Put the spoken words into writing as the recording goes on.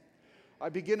I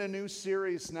begin a new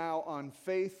series now on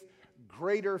faith,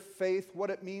 greater faith, what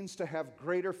it means to have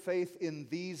greater faith in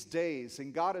these days.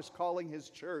 And God is calling His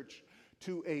church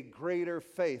to a greater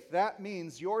faith. That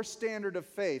means your standard of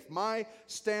faith, my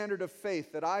standard of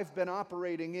faith that I've been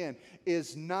operating in,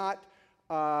 is not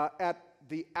at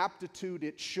the aptitude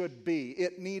it should be.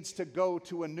 It needs to go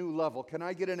to a new level. Can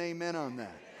I get an amen on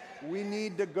that? We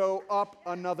need to go up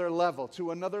another level, to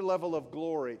another level of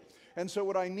glory. And so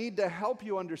what I need to help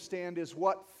you understand is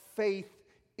what faith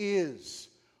is.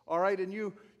 All right, and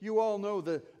you all know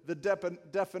the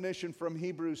definition from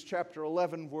Hebrews chapter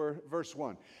 11, verse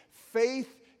 1.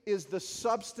 Faith is the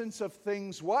substance of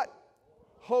things what?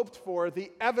 Hoped for. The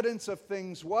evidence of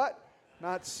things what?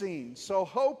 Not seen. So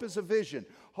hope is a vision.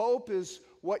 Hope is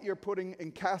what you're putting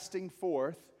and casting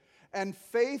forth. And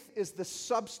faith is the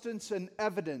substance and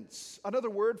evidence. Another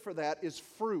word for that is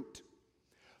fruit.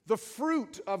 The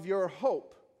fruit of your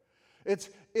hope. It's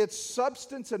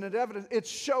substance and evidence. It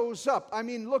shows up. I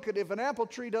mean, look at, if an apple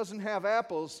tree doesn't have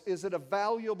apples, is it a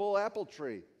valuable apple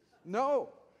tree? No,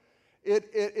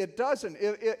 it doesn't.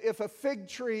 If a fig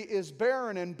tree is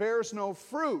barren and bears no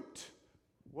fruit,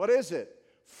 what is it?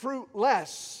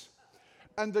 Fruitless.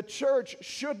 And the church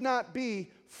should not be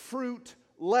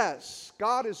fruitless.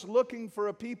 God is looking for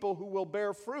a people who will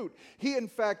bear fruit. He, in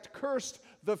fact, cursed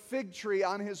the fig tree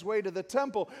on his way to the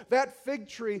temple. That fig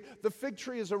tree, the fig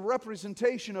tree is a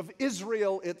representation of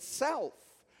Israel itself.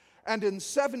 And in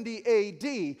 70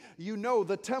 AD, you know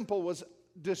the temple was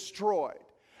destroyed.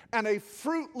 And a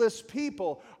fruitless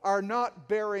people are not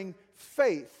bearing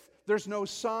faith. There's no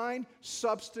sign,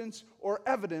 substance, or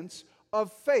evidence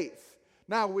of faith.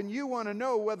 Now, when you want to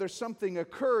know whether something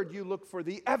occurred, you look for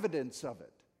the evidence of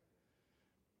it.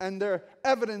 And their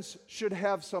evidence should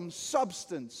have some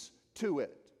substance to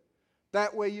it.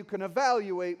 That way you can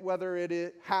evaluate whether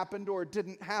it happened or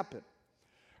didn't happen.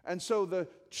 And so the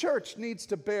church needs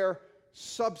to bear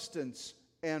substance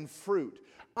and fruit.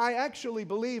 I actually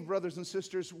believe, brothers and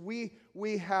sisters, we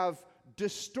have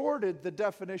distorted the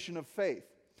definition of faith.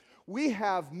 We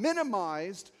have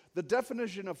minimized the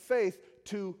definition of faith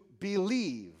to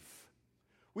believe.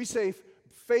 We say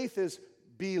faith is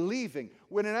believing,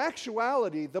 when in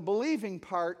actuality, the believing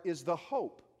part is the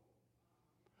hope.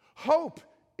 Hope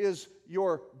is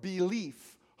your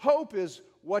belief. Hope is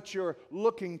what you're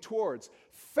looking towards.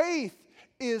 Faith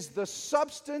is the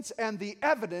substance and the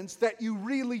evidence that you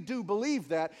really do believe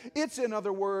that. It's, in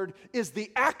other words, is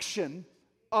the action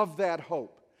of that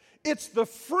hope. It's the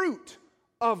fruit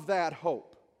of that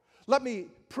hope. Let me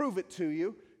prove it to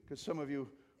you, because some of you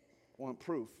want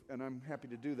proof, and I'm happy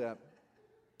to do that.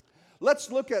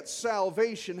 Let's look at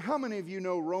salvation. How many of you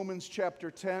know Romans chapter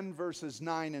 10, verses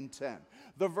 9 and 10?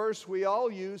 The verse we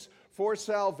all use for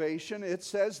salvation. It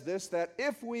says this, that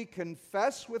if we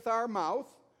confess with our mouth,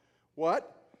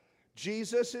 what?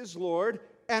 Jesus is Lord,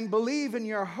 and believe in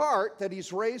your heart that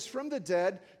He's raised from the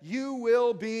dead, you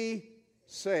will be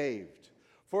saved.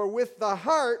 For with the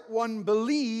heart one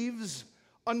believes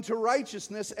unto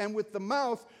righteousness, and with the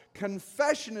mouth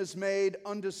confession is made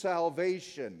unto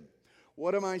salvation.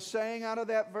 What am I saying out of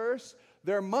that verse?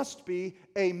 There must be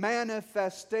a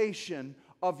manifestation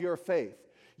of your faith.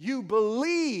 You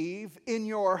believe in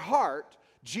your heart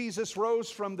Jesus rose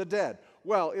from the dead.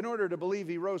 Well, in order to believe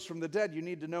He rose from the dead, you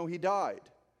need to know He died.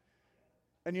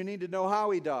 And you need to know how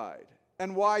He died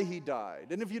and why He died.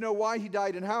 And if you know why He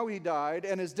died and how He died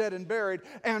and is dead and buried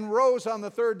and rose on the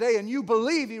third day, and you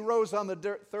believe He rose on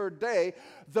the third day,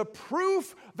 the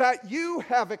proof that you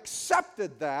have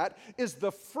accepted that is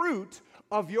the fruit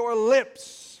of your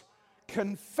lips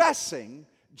confessing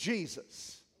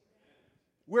Jesus.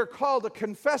 We're called a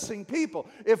confessing people.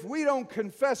 If we don't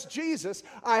confess Jesus,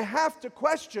 I have to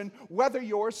question whether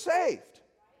you're saved.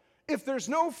 If there's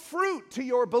no fruit to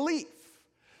your belief.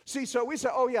 See, so we say,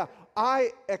 oh yeah,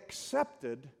 I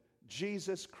accepted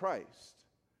Jesus Christ.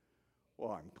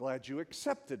 Well, I'm glad you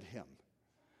accepted Him.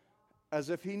 As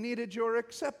if He needed your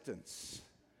acceptance.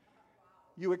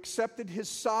 You accepted His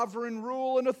sovereign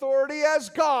rule and authority as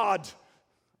God.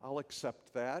 I'll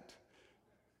accept that.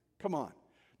 Come on.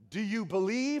 Do you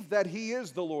believe that He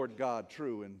is the Lord God,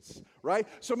 true and right?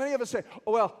 So many of us say,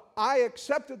 oh, well, I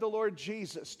accepted the Lord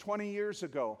Jesus 20 years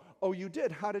ago. Oh, you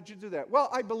did? How did you do that? Well,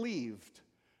 I believed.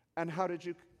 And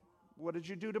what did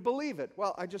you do to believe it?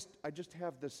 Well, I just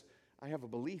have this, I have a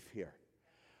belief here.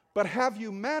 But have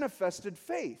you manifested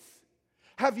faith?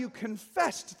 Have you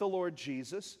confessed the Lord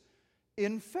Jesus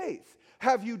in faith?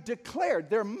 Have you declared?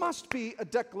 There must be a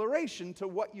declaration to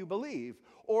what you believe.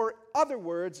 Or, other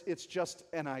words, it's just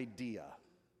an idea.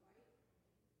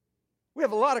 We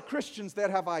have a lot of Christians that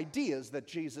have ideas that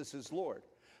Jesus is Lord.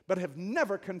 but have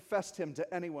never confessed him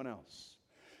to anyone else.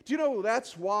 Do you know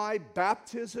that's why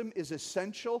baptism is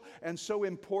essential and so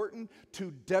important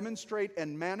to demonstrate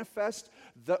and manifest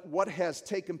what has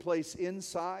taken place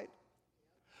inside?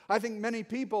 I think many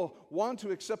people want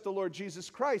to accept the Lord Jesus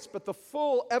Christ, but the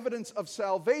full evidence of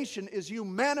salvation is you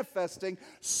manifesting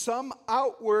some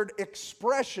outward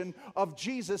expression of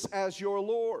Jesus as your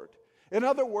Lord. In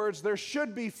other words, there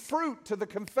should be fruit to the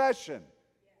confession.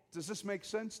 Does this make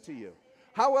sense to you?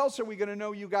 How else are we going to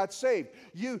know you got saved?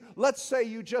 Let's say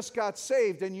you just got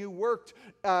saved and you worked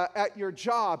at your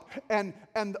job, and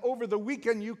over the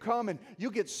weekend you come and you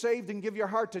get saved and give your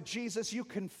heart to Jesus. You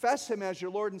confess him as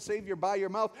your Lord and Savior by your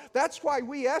mouth. That's why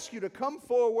we ask you to come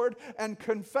forward and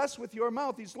confess with your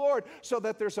mouth he's Lord, so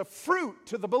that there's a fruit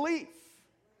to the belief.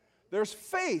 There's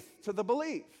faith to the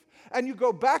belief. And you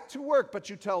go back to work, but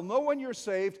you tell no one you're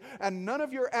saved, and none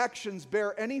of your actions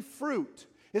bear any fruit.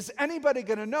 Is anybody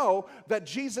going to know that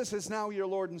Jesus is now your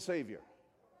Lord and Savior?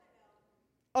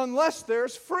 Unless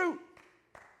there's fruit.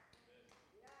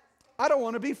 I don't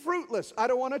want to be fruitless. I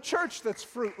don't want a church that's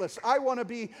fruitless. I want to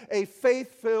be a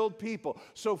faith-filled people.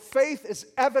 So faith is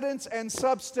evidence and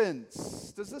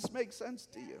substance. Does this make sense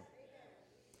to you?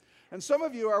 And some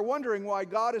of you are wondering why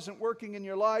God isn't working in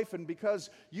your life, and because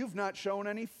you've not shown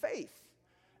any faith,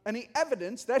 any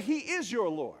evidence that he is your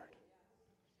Lord.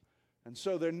 And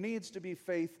so there needs to be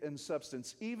faith and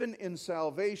substance. Even in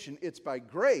salvation, it's by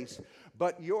grace,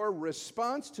 but your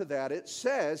response to that, it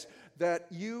says that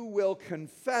you will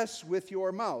confess with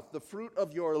your mouth, the fruit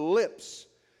of your lips.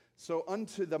 So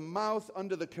unto the mouth,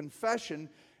 under the confession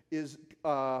is,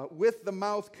 with the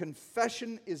mouth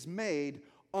confession is made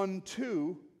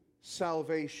unto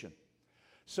salvation.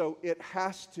 So it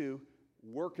has to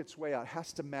work its way out,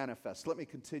 has to manifest. Let me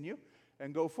continue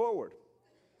and go forward.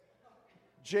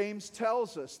 James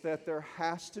tells us that there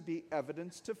has to be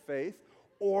evidence to faith,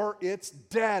 or it's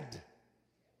dead.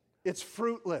 It's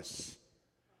fruitless.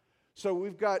 So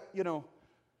we've got, a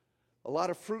lot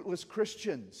of fruitless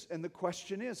Christians, and the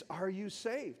question is, are you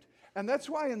saved? And that's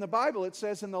why in the Bible it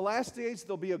says in the last days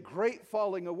there'll be a great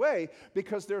falling away,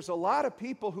 because there's a lot of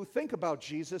people who think about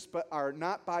Jesus but are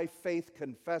not by faith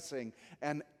confessing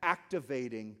and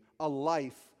activating a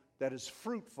life that is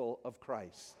fruitful of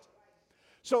Christ.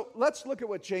 So let's look at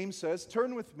what James says.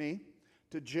 Turn with me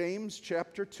to James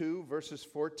chapter 2, verses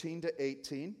 14 to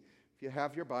 18. If you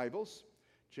have your Bibles,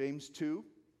 James 2,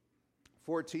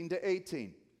 14 to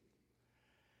 18.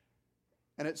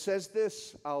 And it says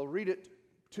this, I'll read it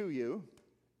to you.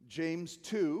 James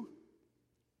 2,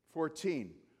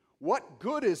 14. What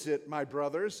good is it, my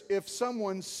brothers, if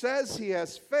someone says he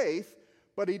has faith,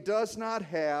 but he does not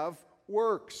have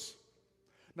works?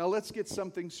 Now let's get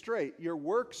something straight. Your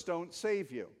works don't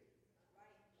save you.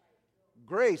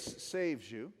 Grace saves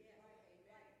you.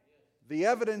 The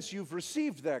evidence you've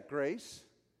received that grace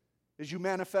is you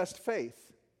manifest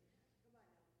faith.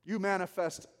 You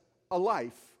manifest a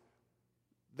life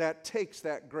that takes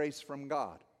that grace from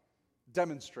God,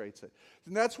 demonstrates it.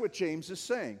 And that's what James is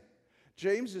saying.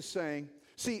 James is saying,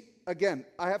 see, again,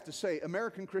 I have to say,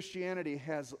 American Christianity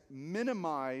has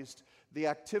minimized the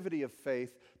activity of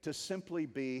faith to simply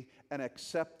be an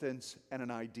acceptance and an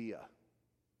idea.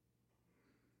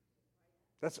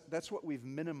 That's what we've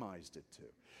minimized it to.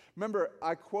 Remember,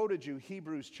 I quoted you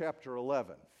Hebrews chapter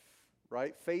 11,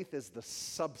 right? Faith is the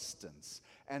substance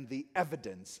and the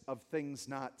evidence of things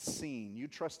not seen. You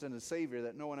trust in a Savior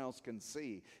that no one else can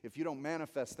see. If you don't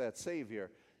manifest that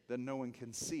Savior, then no one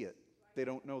can see it. They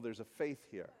don't know there's a faith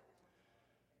here.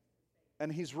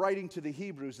 And he's writing to the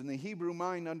Hebrews, and the Hebrew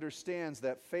mind understands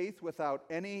that faith without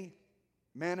any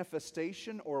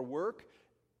manifestation or work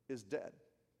is dead.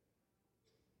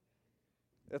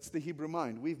 That's the Hebrew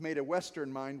mind. We've made a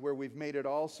Western mind where we've made it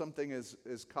all something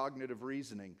as cognitive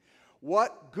reasoning.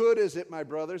 What good is it, my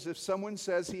brothers, if someone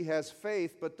says he has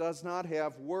faith but does not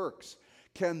have works?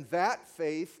 Can that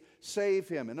faith save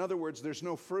him? In other words, there's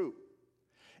no fruit.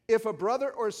 If a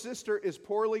brother or sister is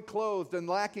poorly clothed and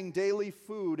lacking daily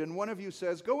food, and one of you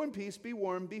says, "Go in peace, be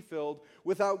warm, be filled,"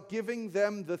 without giving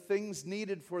them the things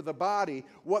needed for the body,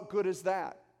 what good is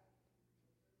that?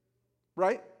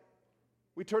 Right?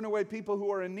 We turn away people who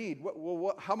are in need.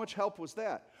 How much help was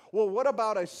that? Well, what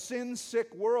about a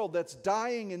sin-sick world that's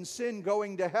dying in sin,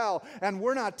 going to hell, and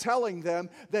we're not telling them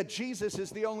that Jesus is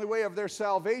the only way of their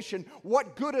salvation?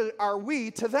 What good are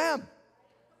we to them?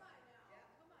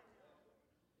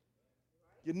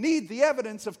 You need the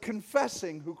evidence of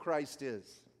confessing who Christ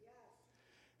is.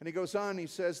 And he goes on, he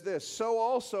says this, so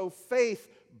also faith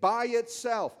by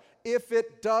itself, if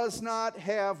it does not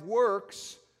have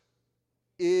works,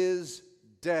 is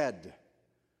dead.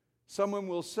 Someone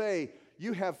will say,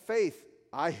 you have faith,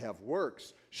 I have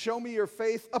works. Show me your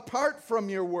faith apart from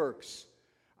your works.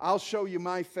 I'll show you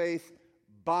my faith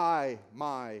by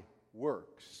my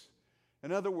works.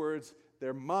 In other words,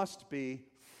 there must be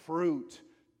fruit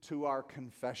to our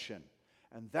confession.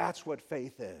 And that's what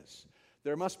faith is.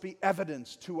 There must be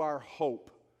evidence to our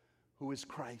hope, who is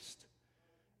Christ.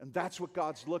 And that's what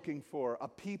God's looking for, a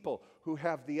people who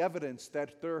have the evidence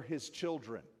that they're His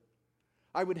children.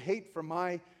 I would hate for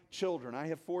my children, I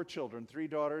have 4 children, 3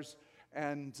 daughters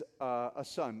and a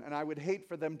son, and I would hate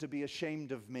for them to be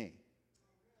ashamed of me.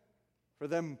 For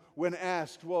them, when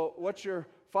asked, well, what's your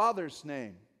father's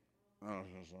name?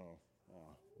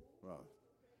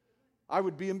 I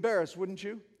would be embarrassed, wouldn't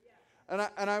you?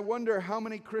 And I wonder how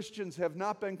many Christians have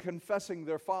not been confessing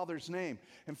their Father's name.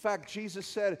 In fact, Jesus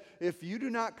said, if you do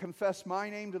not confess my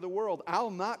name to the world,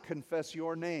 I'll not confess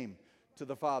your name to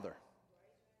the Father.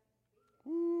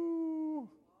 Woo.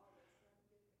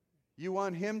 You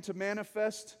want Him to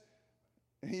manifest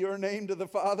your name to the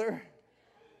Father?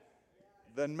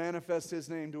 Then manifest His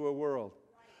name to a world.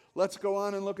 Let's go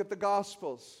on and look at the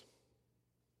Gospels.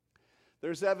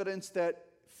 There's evidence that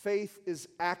faith is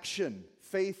action.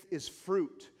 Faith is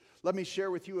fruit. Let me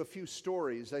share with you a few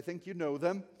stories. I think you know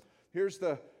them.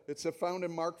 It's found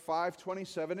in Mark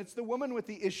 5:27. It's the woman with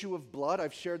the issue of blood.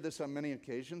 I've shared this on many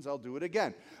occasions. I'll do it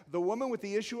again. The woman with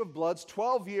the issue of blood,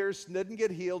 12 years, didn't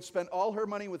get healed, spent all her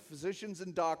money with physicians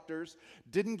and doctors,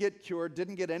 didn't get cured,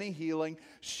 didn't get any healing.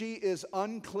 She is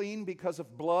unclean because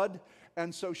of blood.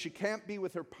 And so she can't be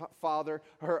with her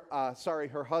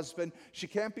her husband. She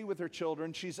can't be with her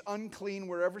children. She's unclean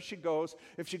wherever she goes.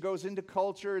 If she goes into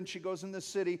culture and she goes in the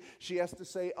city, she has to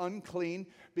say unclean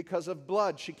because of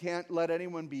blood. She can't let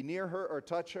anyone be near her or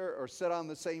touch her or sit on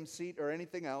the same seat or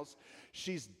anything else.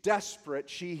 She's desperate.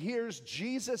 She hears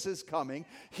Jesus is coming.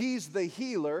 He's the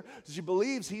healer. She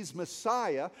believes He's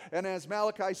Messiah. And as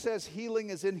Malachi says, healing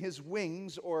is in His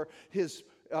wings, or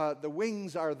the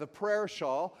wings are the prayer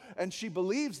shawl, and she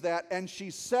believes that, and she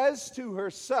says to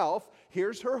herself,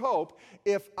 here's her hope,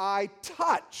 if I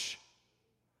touch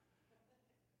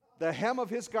the hem of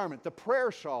His garment, the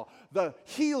prayer shawl, the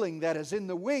healing that is in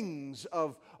the wings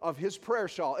of His prayer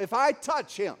shawl, if I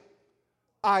touch Him,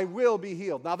 I will be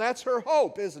healed. Now that's her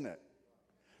hope, isn't it?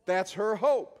 That's her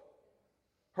hope.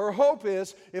 Her hope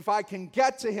is if I can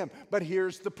get to Him. But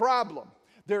here's the problem.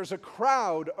 There's a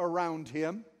crowd around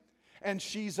Him, and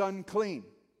she's unclean.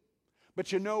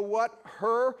 But you know what?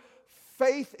 Her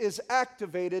faith is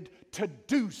activated to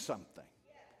do something.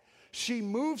 She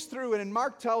moves through, and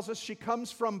Mark tells us she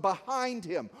comes from behind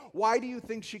Him. Why do you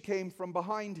think she came from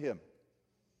behind Him?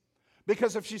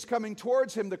 Because if she's coming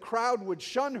towards Him, the crowd would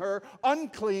shun her,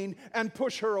 unclean, and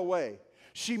push her away.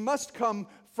 She must come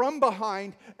from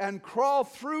behind and crawl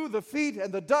through the feet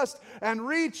and the dust and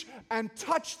reach and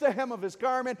touch the hem of His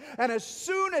garment. And as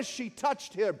soon as she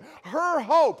touched Him, her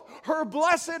hope, her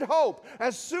blessed hope,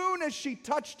 as soon as she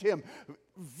touched Him,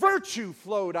 virtue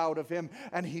flowed out of Him.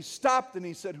 And he stopped and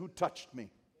he said, who touched me?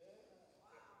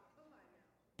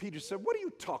 Peter said, what are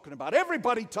you talking about?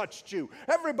 Everybody touched you.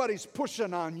 Everybody's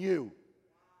pushing on you.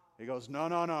 He goes,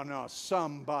 no.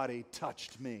 Somebody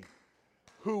touched me.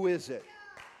 Who is it?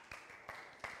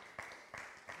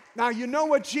 Now, you know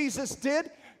what Jesus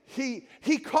did? He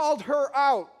called her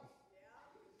out.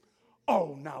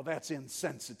 Oh, now that's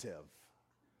insensitive.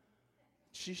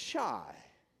 She's shy.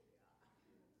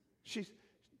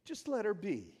 Just let her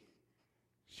be.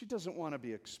 She doesn't want to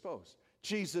be exposed.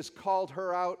 Jesus called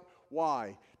her out.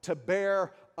 Why? To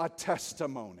bear a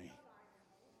testimony.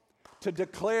 To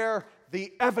declare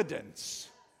the evidence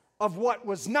of what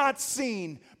was not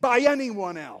seen by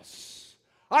anyone else.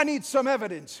 I need some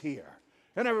evidence here.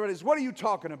 And everybody's, what are you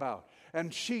talking about?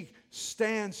 And she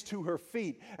stands to her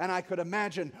feet, and I could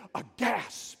imagine a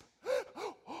gasp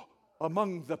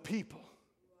among the people.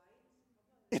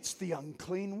 It's the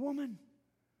unclean woman.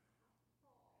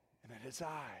 And it is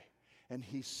I. And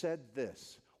he said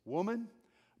this, woman,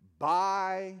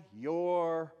 by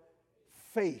your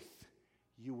faith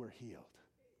you were healed.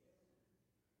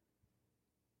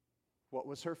 What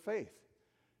was her faith?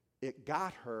 It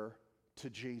got her to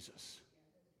Jesus.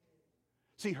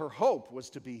 See, her hope was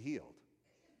to be healed.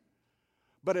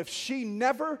 But if she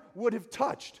never would have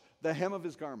touched the hem of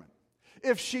His garment,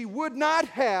 if she would not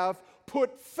have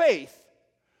put faith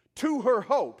to her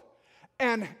hope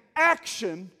and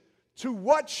action to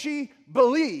what she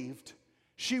believed,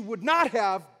 she would not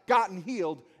have gotten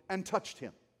healed and touched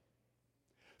Him.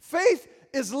 Faith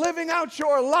is living out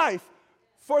your life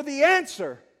for the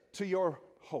answer to your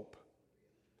hope.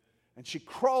 And she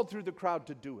crawled through the crowd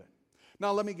to do it.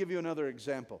 Now, let me give you another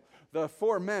example. The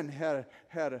 4 men had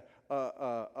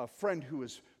a friend who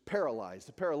was paralyzed,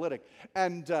 a paralytic.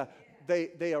 And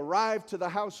they arrived to the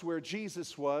house where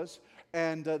Jesus was,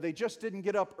 and they just didn't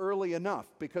get up early enough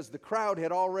because the crowd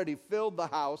had already filled the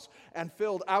house and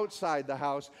filled outside the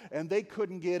house, and they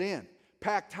couldn't get in.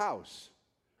 Packed house.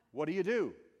 What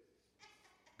do?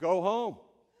 Go home.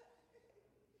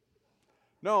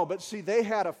 No, but see, they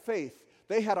had a faith.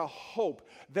 They had a hope.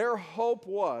 Their hope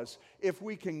was, if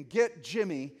we can get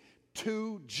Jimmy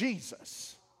to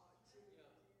Jesus,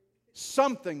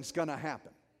 something's going to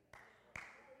happen.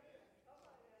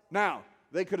 Now,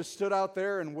 they could have stood out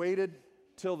there and waited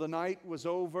till the night was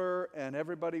over and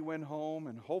everybody went home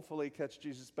and hopefully catch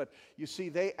Jesus. But you see,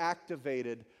 they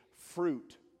activated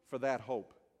fruit for that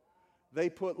hope. They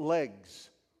put legs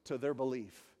to their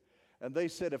belief. And they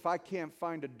said, if I can't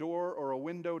find a door or a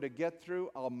window to get through,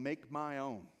 I'll make my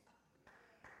own.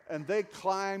 And they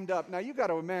climbed up. Now, you got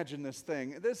to imagine this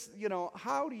thing.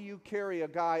 How do you carry a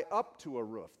guy up to a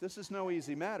roof? This is no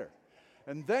easy matter.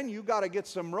 And then you got to get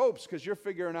some ropes because you're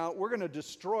figuring out, we're going to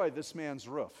destroy this man's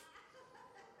roof.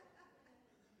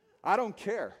 I don't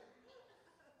care.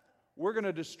 We're going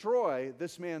to destroy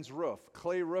this man's roof,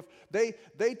 clay roof. They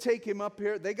take him up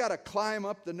here. They got to climb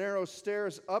up the narrow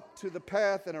stairs up to the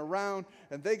path and around,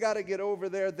 and they got to get over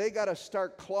there. They got to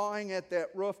start clawing at that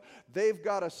roof. They've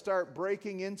got to start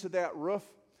breaking into that roof,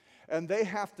 and they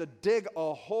have to dig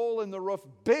a hole in the roof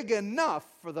big enough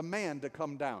for the man to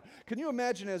come down. Can you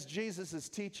imagine as Jesus is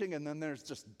teaching, and then there's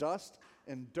just dust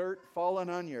and dirt falling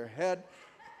on your head?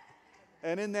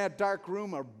 And in that dark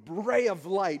room, a ray of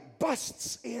light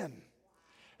busts in.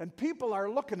 And people are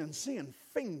looking and seeing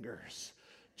fingers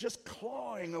just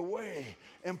clawing away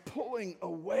and pulling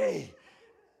away.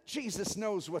 Jesus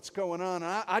knows what's going on.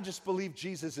 I just believe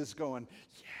Jesus is going,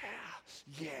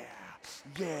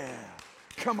 yeah.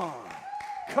 Come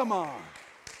on.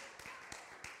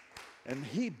 And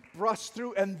he busts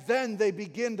through, and then they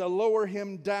begin to lower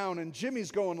him down. And Jimmy's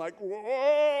going like,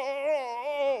 whoa.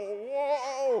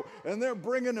 And they're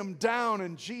bringing him down,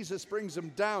 and Jesus brings him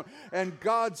down. And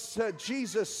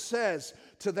Jesus says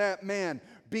to that man,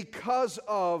 because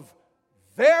of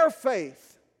their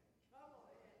faith,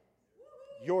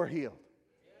 you're healed.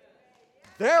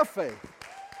 Their faith.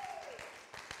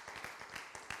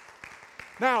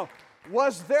 Now,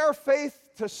 was their faith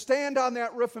to stand on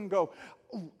that roof and go,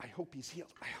 oh, I hope he's healed.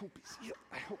 I hope he's healed.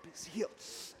 I hope he's healed.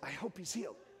 I hope he's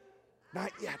healed.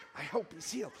 Not yet. I hope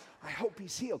he's healed. I hope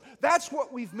he's healed. That's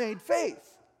what we've made faith.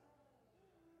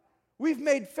 We've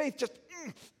made faith just,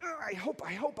 I hope,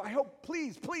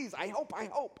 please, I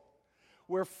hope.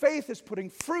 Where faith is putting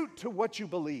fruit to what you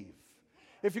believe.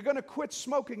 If you're going to quit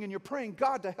smoking and you're praying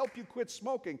God to help you quit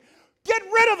smoking, get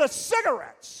rid of the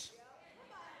cigarettes.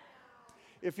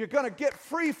 If you're going to get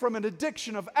free from an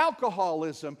addiction of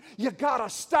alcoholism, you got to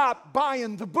stop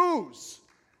buying the booze.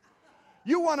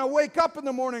 You want to wake up in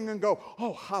the morning and go,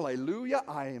 oh, hallelujah,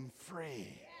 I am free.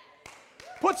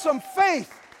 Put some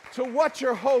faith to what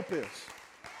your hope is.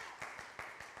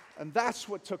 And that's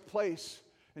what took place.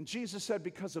 And Jesus said,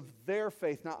 because of their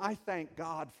faith. Now, I thank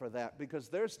God for that, because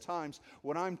there's times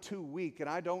when I'm too weak and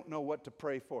I don't know what to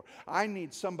pray for. I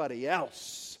need somebody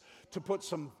else to put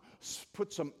some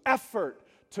effort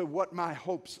to what my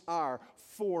hopes are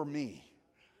for me.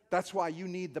 That's why you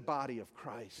need the body of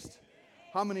Christ.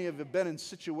 How many of you have been in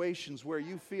situations where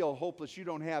you feel hopeless, you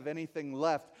don't have anything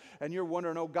left, and you're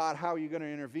wondering, oh God, how are you going to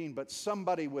intervene? But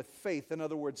somebody with faith, in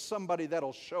other words, somebody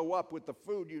that'll show up with the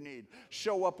food you need,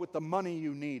 show up with the money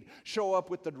you need, show up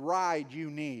with the ride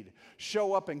you need,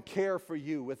 show up and care for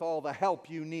you with all the help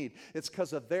you need. It's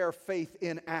because of their faith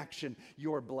in action,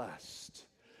 you're blessed.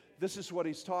 This is what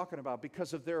he's talking about,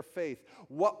 because of their faith.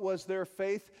 What was their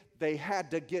faith? They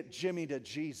had to get Jimmy to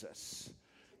Jesus.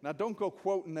 Now, don't go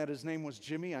quoting that his name was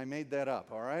Jimmy. I made that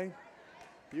up, all right?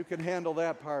 You can handle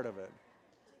that part of it.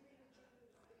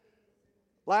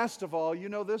 Last of all, you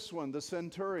know this one, the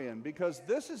centurion, because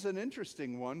this is an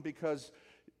interesting one, because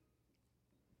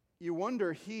you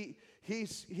wonder, he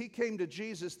came to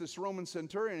Jesus, this Roman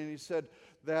centurion, and he said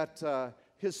that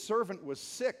his servant was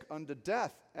sick unto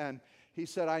death, and he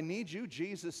said, I need you,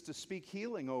 Jesus, to speak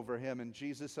healing over him. And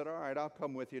Jesus said, all right, I'll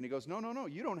come with you. And he goes, no,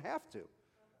 you don't have to.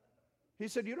 He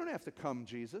said, you don't have to come,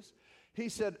 Jesus. He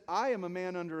said, I am a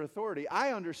man under authority.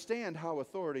 I understand how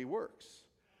authority works.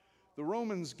 The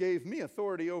Romans gave me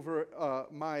authority over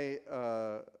my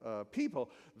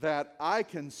people, that I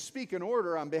can speak an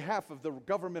order on behalf of the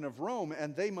government of Rome,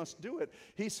 and they must do it.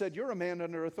 He said, you're a man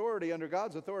under authority, under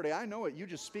God's authority. I know it. You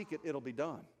just speak it. It'll be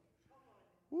done.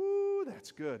 Woo,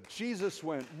 that's good. Jesus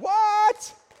went,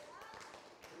 what?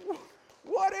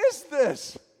 What is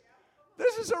this?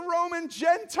 This is a Roman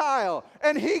Gentile,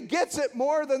 and he gets it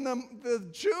more than the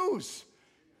Jews.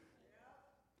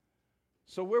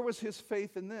 So where was his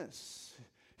faith in this?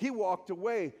 He walked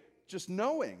away just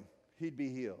knowing he'd be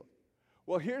healed.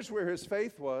 Well, here's where his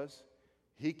faith was.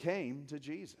 He came to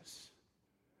Jesus.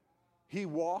 He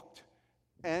walked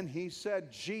and he said,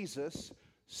 Jesus,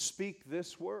 speak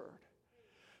this word.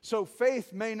 So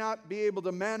faith may not be able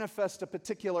to manifest a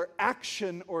particular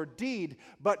action or deed,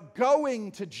 but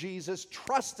going to Jesus,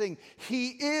 trusting he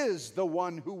is the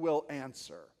one who will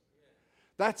answer.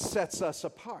 That sets us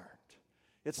apart.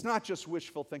 It's not just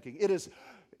wishful thinking. It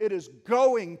is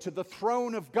going to the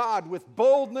throne of God with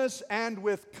boldness and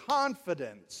with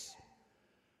confidence.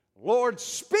 Lord,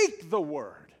 speak the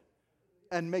word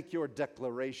and make your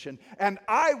declaration, and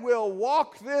I will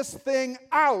walk this thing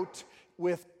out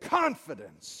with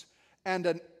confidence and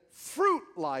a fruit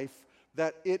life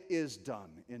that it is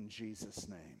done in Jesus'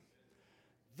 name.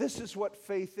 This is what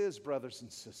faith is, brothers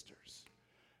and sisters.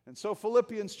 And so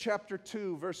Philippians chapter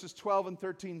 2, verses 12 and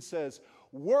 13 says,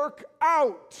 work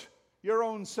out your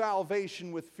own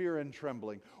salvation with fear and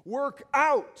trembling. Work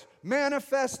out,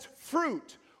 manifest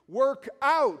fruit. Work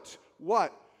out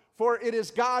what? For it is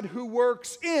God who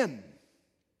works in,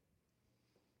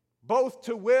 both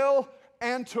to will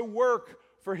and to work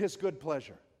for his good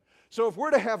pleasure. So if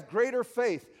we're to have greater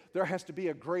faith, there has to be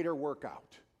a greater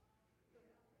workout,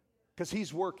 because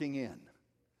he's working in.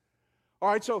 All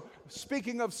right, so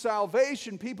speaking of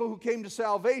salvation, people who came to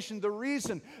salvation, the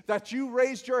reason that you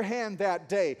raised your hand that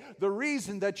day, the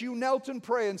reason that you knelt and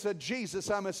prayed and said,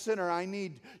 Jesus, I'm a sinner, I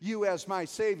need you as my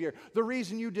Savior, the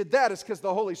reason you did that is because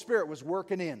the Holy Spirit was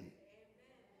working in.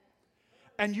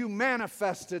 And you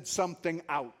manifested something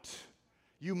out.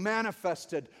 You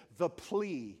manifested the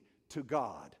plea to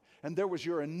God. And there was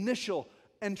your initial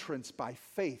entrance by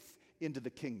faith into the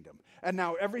kingdom. And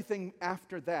now everything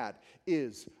after that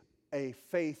is a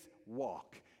faith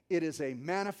walk. It is a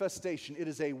manifestation. It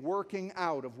is a working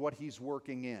out of what he's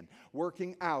working in.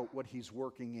 Working out what he's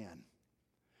working in.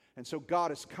 And so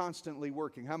God is constantly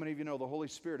working. How many of you know the Holy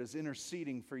Spirit is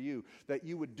interceding for you that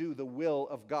you would do the will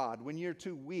of God? When you're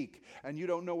too weak and you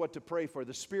don't know what to pray for,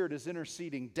 the Spirit is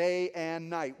interceding day and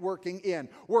night, working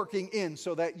in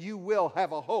so that you will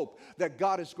have a hope that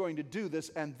God is going to do this,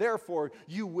 and therefore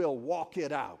you will walk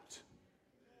it out.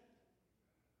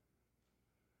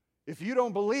 If you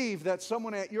don't believe that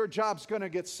someone at your job's going to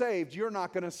get saved, you're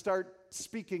not going to start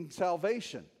speaking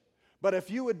salvation. But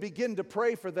if you would begin to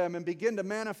pray for them and begin to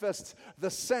manifest the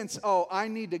sense, oh, I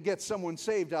need to get someone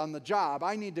saved on the job,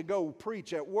 I need to go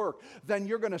preach at work, then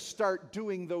you're going to start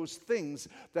doing those things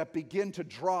that begin to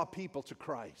draw people to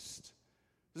Christ.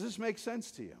 Does this make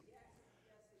sense to you?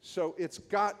 So it's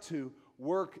got to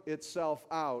work itself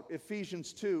out.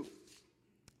 Ephesians 2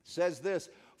 says this,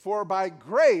 for by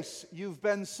grace you've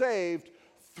been saved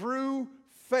through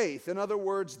faith. In other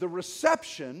words, the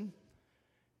reception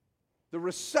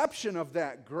of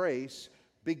that grace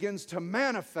begins to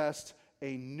manifest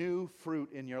a new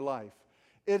fruit in your life.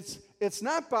 It's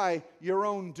not by your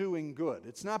own doing good.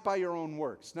 It's not by your own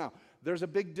works. Now, there's a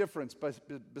big difference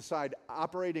beside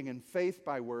operating in faith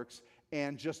by works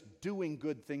and just doing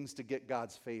good things to get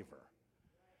God's favor.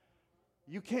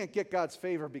 You can't get God's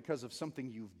favor because of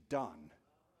something you've done.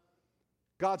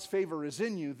 God's favor is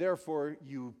in you, therefore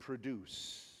you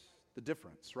produce. The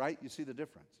difference, right? You see the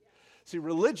difference. See,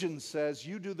 religion says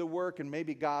you do the work and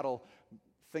maybe God will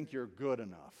think you're good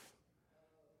enough.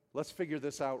 Let's figure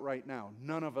this out right now.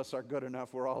 None of us are good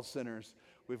enough. We're all sinners.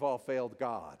 We've all failed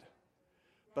God.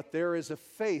 But there is a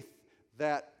faith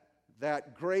that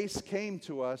grace came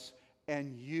to us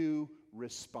and you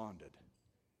responded.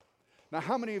 Now,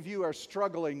 how many of you are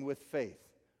struggling with faith?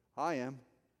 I am.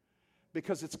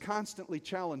 Because it's constantly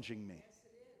challenging me.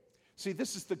 See,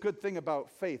 this is the good thing about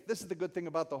faith. This is the good thing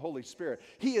about the Holy Spirit.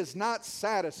 He is not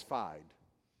satisfied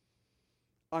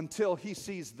until he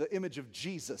sees the image of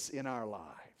Jesus in our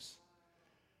lives.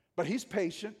 But he's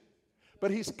patient.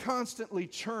 But he's constantly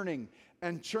churning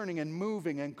and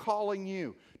moving and calling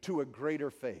you to a greater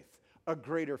faith. A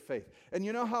greater faith. And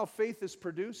you know how faith is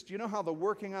produced? You know how the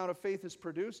working out of faith is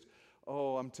produced?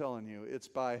 Oh, I'm telling you, it's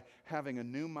by having a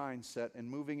new mindset and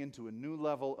moving into a new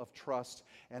level of trust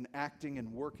and acting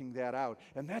and working that out.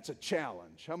 And that's a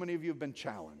challenge. How many of you have been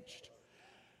challenged?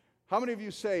 How many of you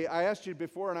say, I asked you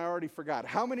before and I already forgot.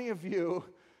 How many of you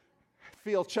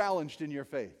feel challenged in your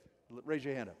faith? Raise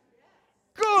your hand up.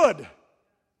 Good.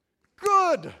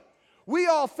 Good. We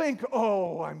all think,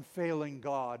 oh, I'm failing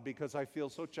God because I feel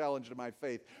so challenged in my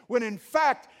faith. When in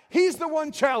fact, he's the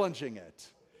one challenging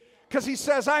it. Because he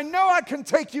says, I know I can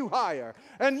take you higher.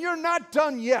 And you're not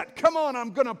done yet. Come on,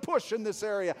 I'm going to push in this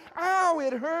area. Ow,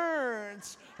 it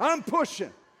hurts. I'm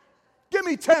pushing. Give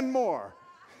me 10 more.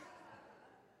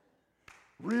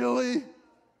 Really?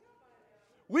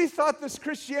 We thought this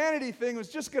Christianity thing was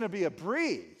just going to be a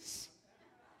breeze.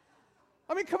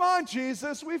 I mean, come on,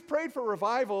 Jesus. We've prayed for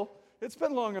revival. It's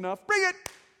been long enough. Bring it.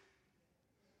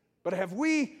 But have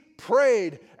we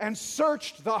prayed and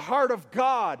searched the heart of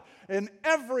God in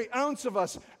every ounce of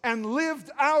us and lived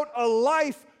out a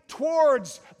life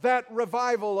towards that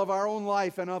revival of our own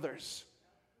life and others?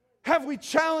 Have we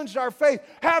challenged our faith?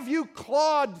 Have you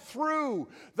clawed through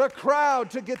the crowd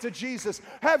to get to Jesus?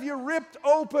 Have you ripped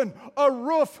open a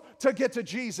roof to get to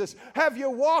Jesus? Have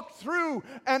you walked through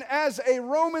and as a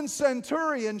Roman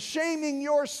centurion shaming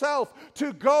yourself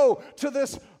to go to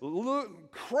this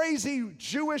crazy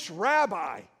Jewish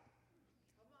rabbi?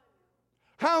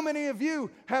 How many of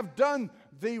you have done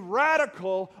the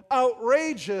radical,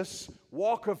 outrageous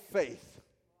walk of faith?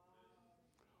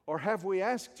 Or have we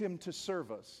asked him to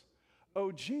serve us? Oh,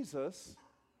 Jesus,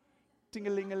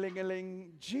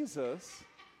 ting-a-ling-a-ling-a-ling, Jesus,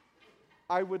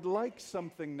 I would like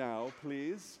something now,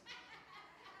 please.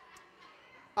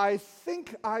 I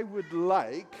think I would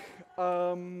like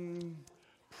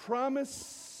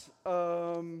promise,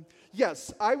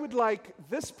 yes, I would like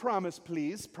this promise,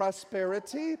 please,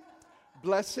 prosperity,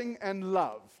 blessing, and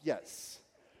love, yes.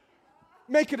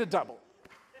 Make it a double.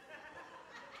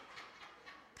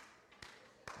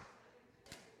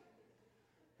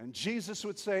 And Jesus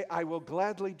would say, I will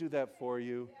gladly do that for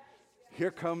you. Here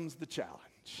comes the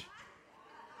challenge.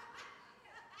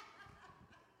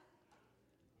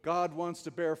 God wants to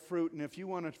bear fruit, and if you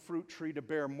want a fruit tree to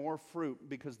bear more fruit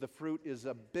because the fruit is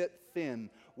a bit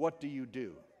thin, what do?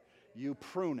 You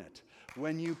prune it.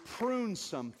 When you prune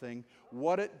something,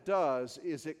 what it does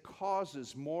is it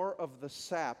causes more of the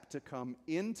sap to come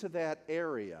into that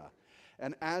area.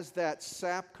 And as that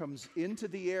sap comes into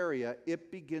the area,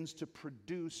 it begins to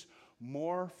produce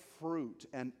more fruit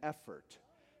and effort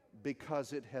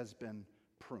because it has been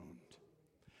pruned.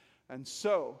 And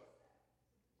so,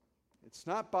 it's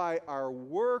not by our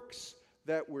works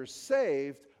that we're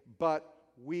saved, but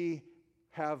we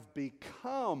have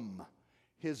become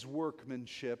His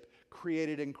workmanship,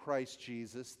 created in Christ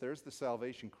Jesus. There's the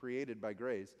salvation created by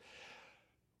grace,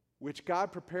 which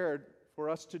God prepared for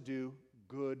us to do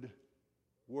good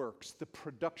works, the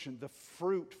production, the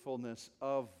fruitfulness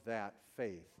of that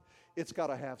faith. It's got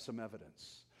to have some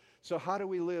evidence. So how do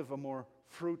we live a more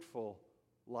fruitful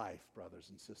life, brothers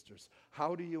and sisters?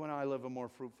 How do you and I live a more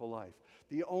fruitful life?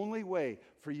 The only way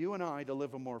for you and I to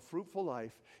live a more fruitful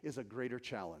life is a greater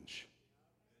challenge.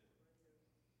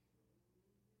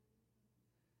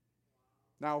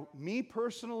 Now, me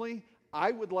personally,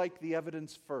 I would like the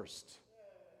evidence first.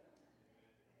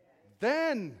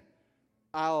 Then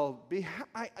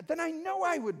then I know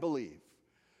I would believe.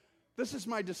 This is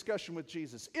my discussion with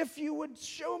Jesus. If you would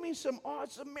show me some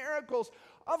awesome miracles,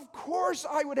 of course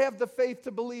I would have the faith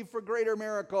to believe for greater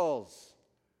miracles.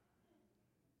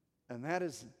 And that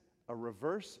is a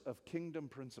reverse of kingdom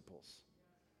principles.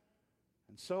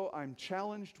 And so I'm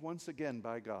challenged once again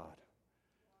by God.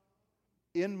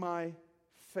 In my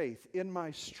faith, in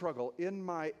my struggle, in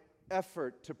my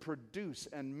effort to produce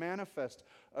and manifest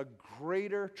a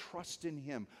greater trust in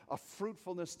Him, a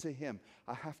fruitfulness to Him,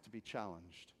 I have to be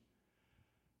challenged.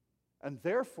 And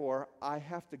therefore, I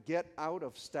have to get out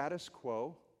of status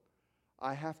quo,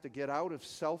 I have to get out of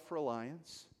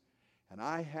self-reliance, and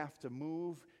I have to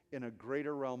move in a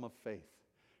greater realm of faith.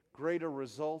 Greater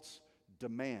results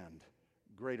demand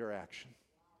greater action.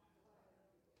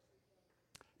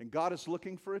 And God is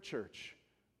looking for a church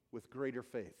with greater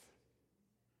faith.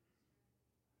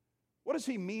 What does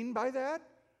He mean by that?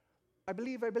 I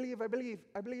believe.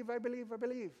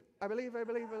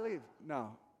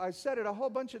 No. I said it a whole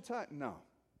bunch of times. No.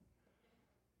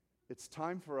 It's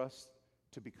time for us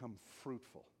to become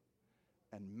fruitful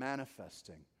and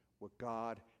manifesting what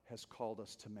God has called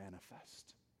us to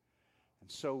manifest. And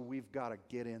so we've got to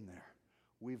get in there.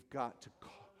 We've got to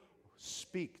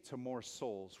speak to more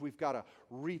souls. We've got to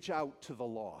reach out to the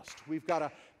lost. We've got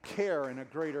to care in a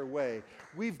greater way.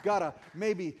 We've got to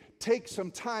maybe take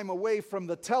some time away from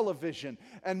the television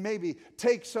and maybe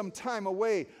take some time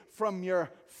away from your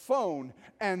phone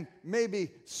and maybe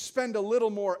spend a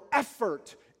little more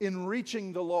effort in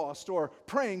reaching the lost or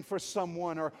praying for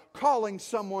someone or calling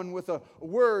someone with a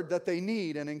word that they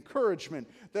need, an encouragement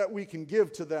that we can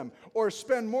give to them, or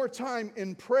spend more time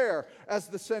in prayer as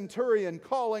the centurion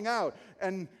calling out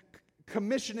and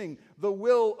commissioning the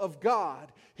will of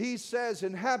God. He says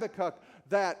in Habakkuk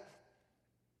that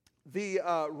the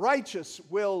righteous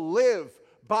will live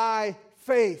by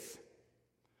faith.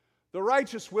 The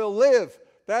righteous will live.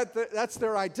 That's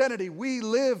their identity. We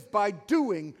live by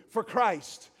doing for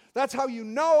Christ. That's how you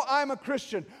know I'm a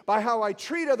Christian, by how I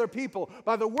treat other people,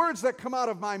 by the words that come out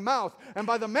of my mouth, and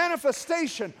by the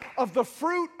manifestation of the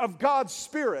fruit of God's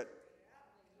Spirit.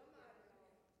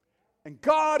 And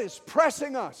God is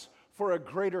pressing us for a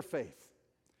greater faith.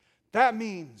 That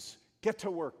means get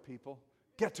to work, people.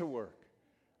 Get to work.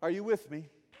 Are you with me?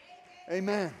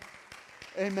 Amen.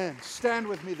 Amen. Stand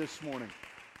with me this morning.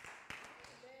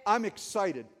 I'm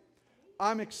excited.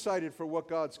 I'm excited for what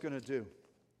God's going to do.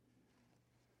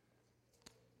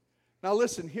 Now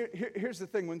listen, here's the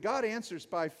thing. When God answers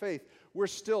by faith, we're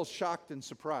still shocked and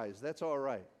surprised. That's all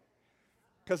right.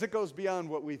 Because it goes beyond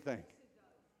what we think.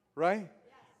 Right?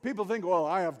 People think, well,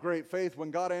 I have great faith. When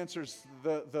God answers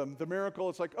the miracle,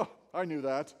 it's like, oh, I knew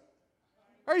that.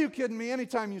 Are you kidding me?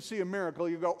 Anytime you see a miracle,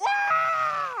 you go,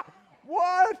 ah!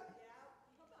 What?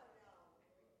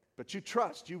 But you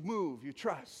trust, you move, you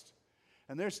trust.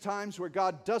 And there's times where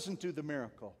God doesn't do the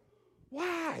miracle.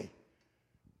 Why?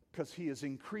 Because He is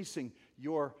increasing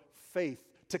your faith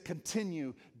to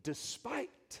continue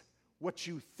despite what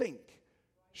you think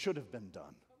should have been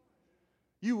done.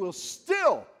 You will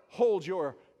still hold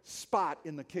your spot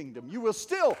in the kingdom. You will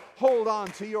still hold on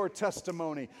to your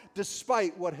testimony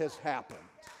despite what has happened.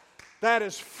 That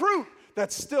is fruit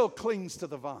that still clings to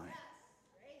the vine.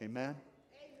 Amen.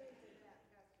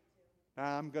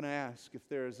 Now, I'm going to ask if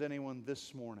there is anyone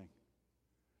this morning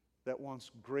that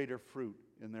wants greater fruit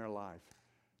in their life.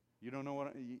 You don't know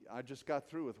what I just got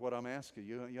through with what I'm asking.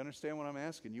 You understand what I'm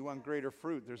asking? You want greater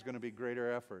fruit, there's going to be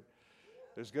greater effort.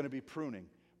 There's going to be pruning.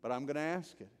 But I'm going to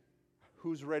ask it.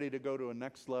 Who's ready to go to a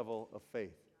next level of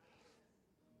faith?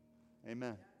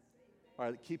 Amen. All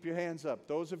right, keep your hands up.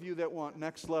 Those of you that want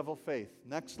next level faith,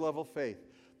 next level faith.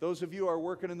 Those of you who are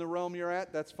working in the realm you're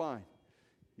at, that's fine.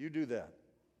 You do that.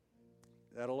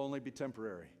 That'll only be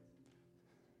temporary.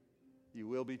 You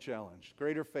will be challenged.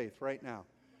 Greater faith right now.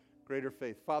 Greater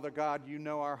faith. Father God, you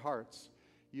know our hearts.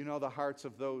 You know the hearts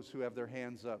of those who have their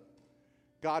hands up.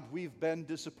 God, we've been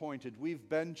disappointed. We've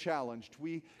been challenged.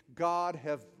 We, God,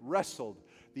 have wrestled.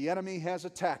 The enemy has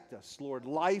attacked us. Lord,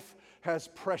 life has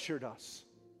pressured us.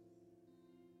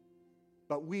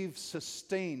 But we've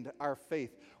sustained our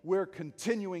faith. We're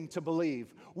continuing to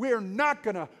believe. We're not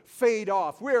going to fade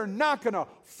off. We're not going to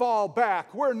fall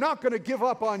back. We're not going to give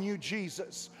up on you,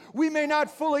 Jesus. We may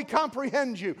not fully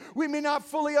comprehend you. We may not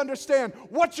fully understand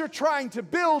what you're trying to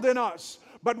build in us.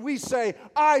 But we say,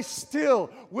 I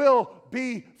still will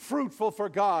be fruitful for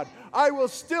God. I will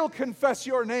still confess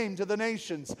your name to the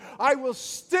nations. I will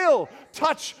still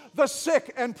touch the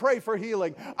sick and pray for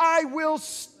healing. I will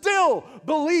still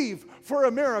believe for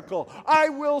a miracle. I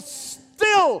will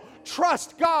still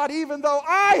trust God even though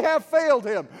I have failed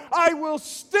Him. I will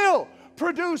still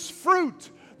produce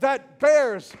fruit that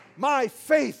bears my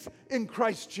faith in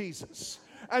Christ Jesus.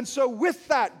 And so with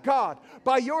that, God,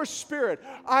 by your Spirit,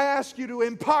 I ask you to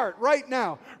impart right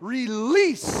now,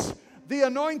 release the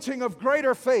anointing of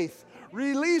greater faith.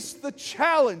 Release the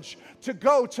challenge to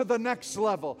go to the next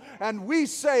level. And we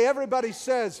say, everybody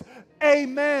says,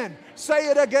 amen. Say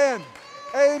it again.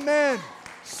 Amen.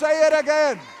 Say it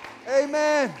again.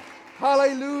 Amen.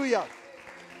 Hallelujah.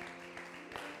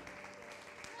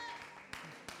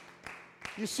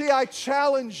 You see, I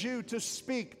challenge you to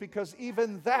speak because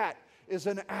even that is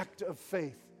an act of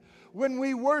faith. When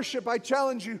we worship, I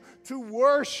challenge you to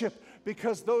worship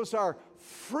because those are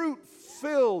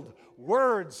fruit-filled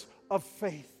words of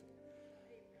faith.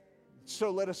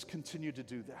 So let us continue to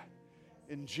do that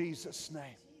in Jesus'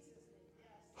 name.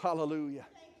 Hallelujah.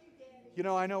 You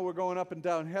know, I know we're going up and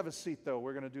down. Have a seat, though.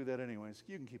 We're going to do that anyways.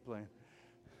 You can keep playing.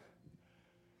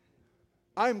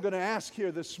 I'm going to ask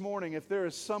here this morning if there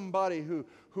is somebody who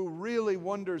really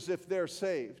wonders if they're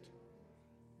saved.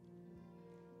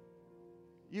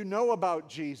 You know about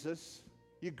Jesus.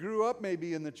 You grew up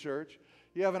maybe in the church.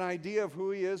 You have an idea of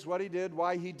who He is, what He did,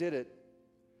 why He did it.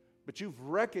 But you've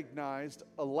recognized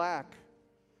a lack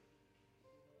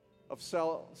of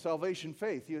salvation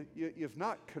faith. You've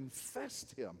not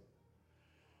confessed Him.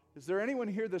 Is there anyone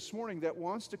here this morning that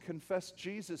wants to confess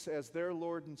Jesus as their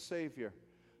Lord and Savior?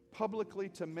 Publicly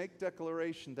to make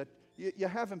declaration that you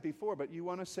haven't before, but you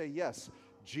want to say, yes,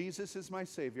 Jesus is my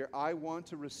Savior. I want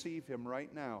to receive Him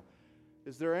right now.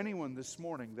 Is there anyone this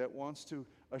morning that wants to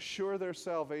assure their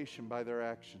salvation by their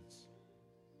actions?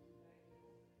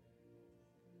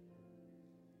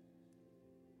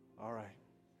 All right.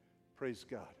 Praise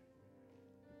God.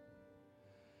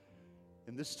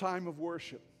 In this time of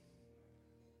worship,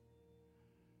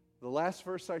 the last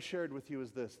verse I shared with you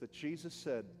is this, that Jesus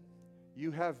said,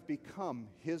 you have become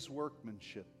His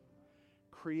workmanship,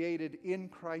 created in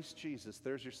Christ Jesus.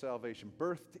 There's your salvation.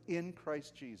 Birthed in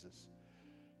Christ Jesus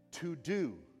to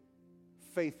do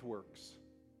faith works,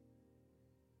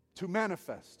 to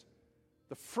manifest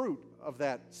the fruit of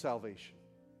that salvation,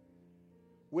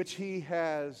 which He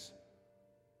has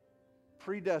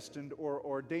predestined or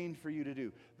ordained for you to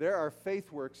do. There are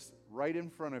faith works right in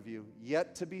front of you,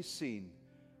 yet to be seen,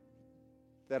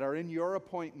 that are in your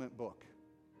appointment book.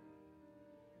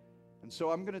 And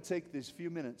so I'm going to take these few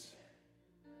minutes.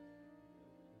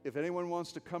 If anyone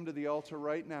wants to come to the altar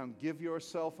right now and give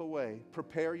yourself away,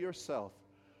 prepare yourself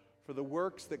for the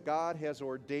works that God has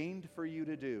ordained for you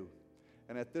to do.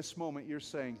 And at this moment you're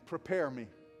saying, prepare me.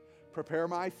 Prepare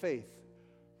my faith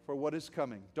for what is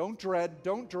coming. Don't dread.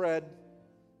 Don't dread.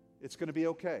 It's going to be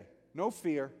okay. No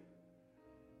fear.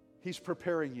 He's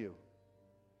preparing you.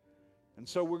 And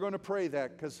so we're going to pray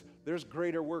that because there's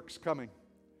greater works coming.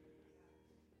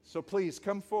 So please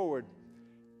come forward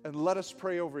and let us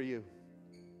pray over you.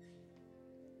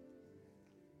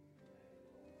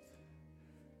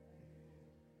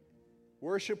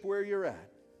 Worship where you're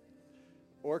at,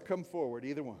 or come forward,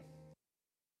 either one.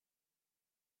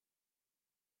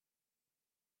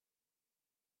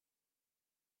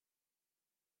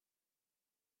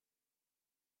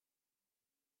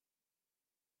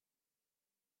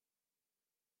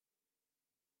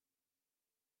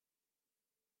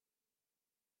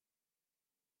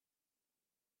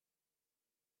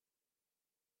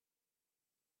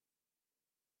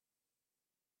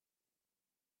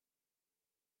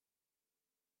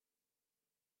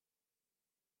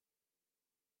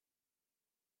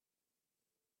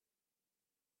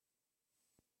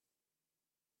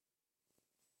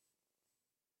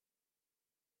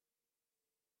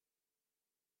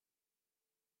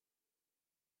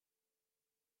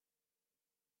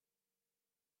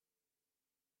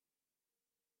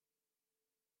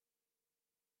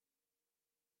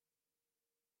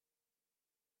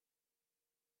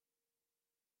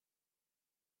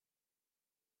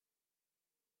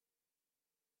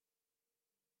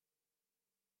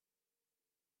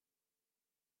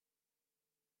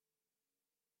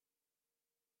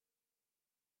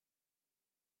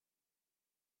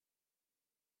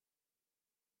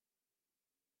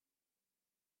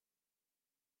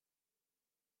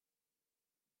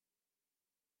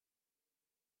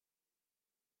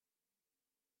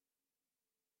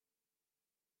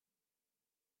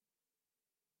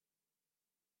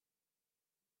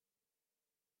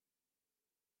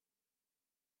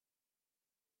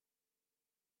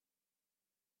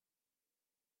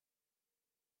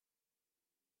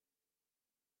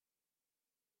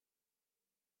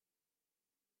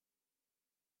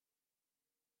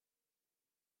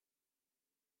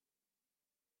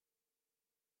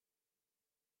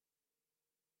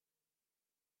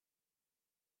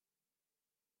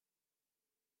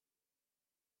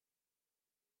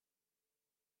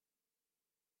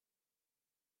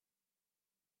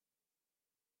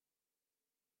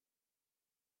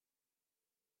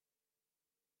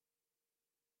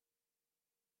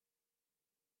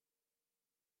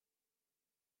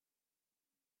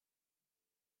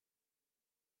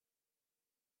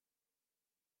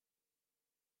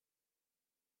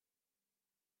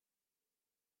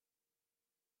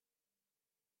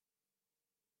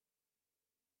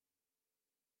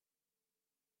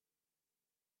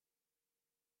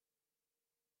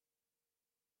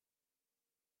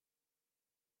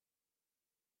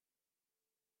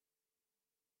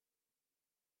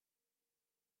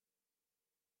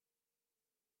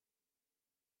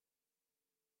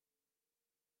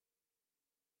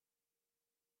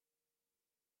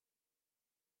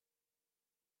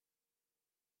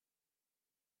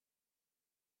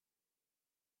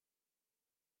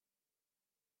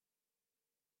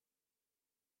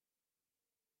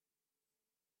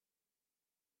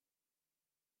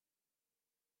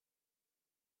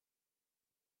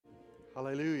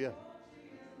 Hallelujah.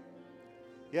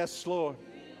 Yes, Lord.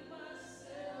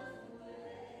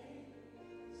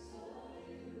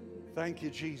 Thank you,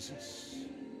 Jesus.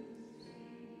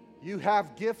 You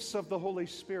have gifts of the Holy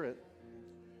Spirit.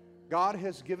 God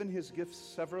has given His gifts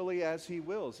severally as He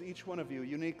wills, each one of you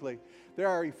uniquely. There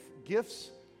are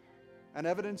gifts and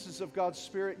evidences of God's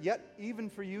Spirit, yet even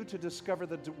for you to discover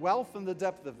the wealth and the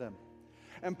depth of them.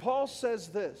 And Paul says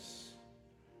this: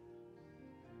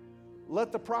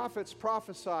 let the prophets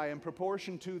prophesy in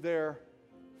proportion to their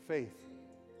faith.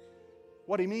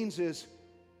 What he means is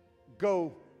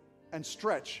go and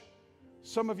stretch.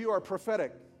 Some of you are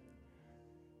prophetic.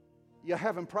 You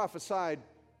haven't prophesied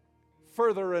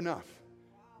further enough.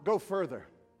 Go further.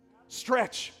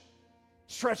 Stretch.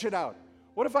 Stretch it out.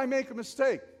 What if I make a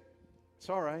mistake? It's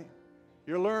all right.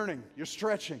 You're learning. You're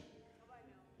stretching.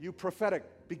 You prophetic,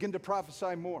 begin to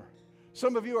prophesy more.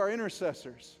 Some of you are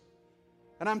intercessors.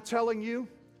 And I'm telling you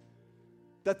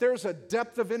that there's a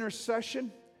depth of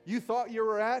intercession you thought you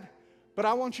were at, but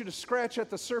I want you to scratch at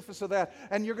the surface of that,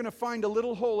 and you're going to find a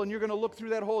little hole, and you're going to look through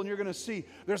that hole, and you're going to see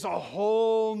there's a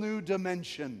whole new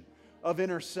dimension of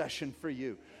intercession for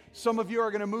you. Some of you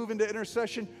are going to move into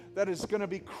intercession that is going to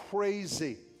be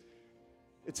crazy.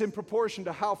 It's in proportion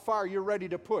to how far you're ready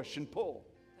to push and pull.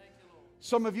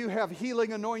 Some of you have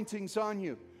healing anointings on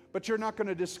you, but you're not going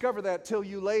to discover that till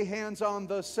you lay hands on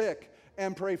the sick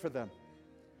and pray for them.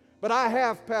 But I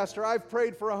have, Pastor, I've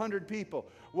prayed for 100 people.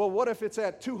 Well, what if it's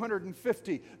at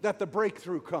 250 that the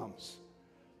breakthrough comes?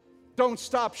 Don't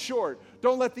stop short.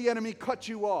 Don't let the enemy cut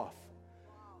you off.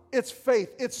 It's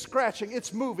faith, it's scratching,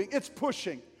 it's moving, it's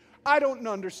pushing. I don't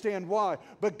understand why,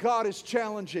 but God is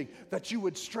challenging that you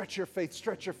would stretch your faith,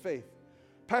 stretch your faith.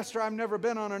 Pastor, I've never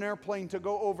been on an airplane to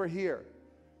go over here.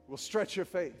 Well, stretch your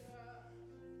faith.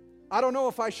 I don't know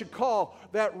if I should call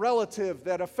that relative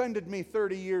that offended me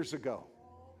 30 years ago.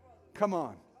 Come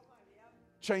on.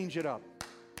 Change it up.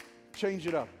 Change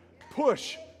it up.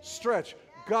 Push, stretch.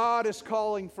 God is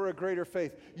calling for a greater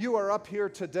faith. You are up here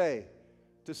today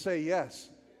to say yes,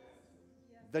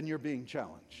 then you're being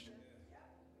challenged.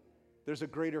 There's a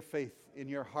greater faith in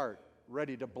your heart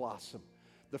ready to blossom.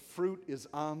 The fruit is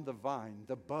on the vine.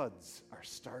 The buds are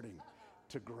starting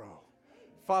to grow.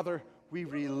 Father, we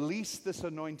release this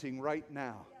anointing right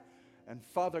now. And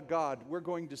Father God, we're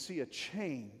going to see a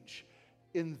change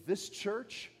in this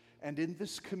church and in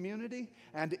this community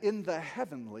and in the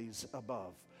heavenlies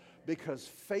above. Because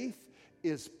faith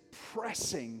is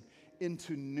pressing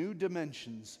into new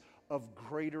dimensions of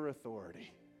greater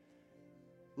authority.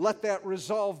 Let that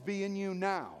resolve be in you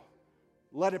now.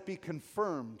 Let it be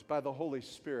confirmed by the Holy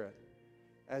Spirit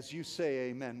as you say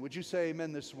amen. Would you say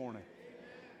amen this morning?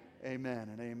 Amen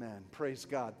and amen. Praise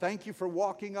God. Thank you for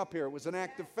walking up here. It was an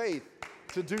act of faith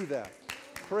to do that.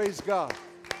 Praise God.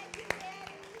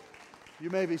 You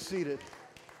may be seated.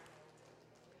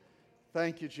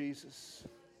 Thank you, Jesus.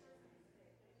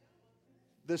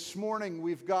 This morning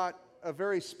we've got a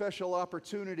very special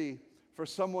opportunity for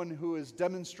someone who is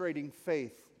demonstrating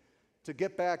faith to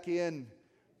get back in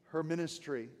her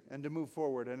ministry and to move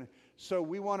forward. And so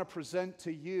we want to present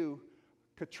to you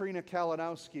Katrina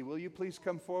Kalinowski. Will you please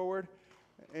come forward?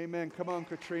 Amen. Come on,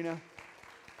 Katrina.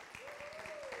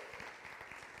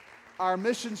 Our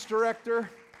missions director,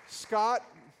 Scott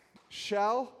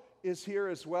Shell, is here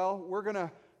as well. We're going to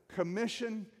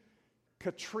commission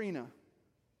Katrina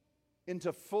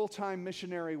into full-time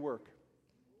missionary work.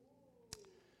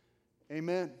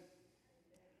 Amen.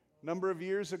 A number of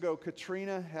years ago,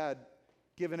 Katrina had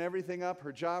given everything up,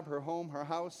 her job, her home, her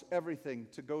house, everything,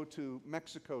 to go to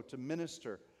Mexico to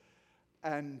minister.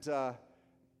 And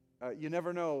you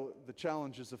never know the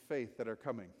challenges of faith that are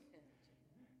coming.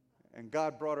 And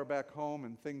God brought her back home,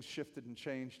 and things shifted and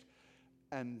changed.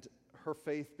 And her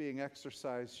faith being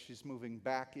exercised, she's moving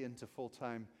back into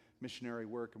full-time missionary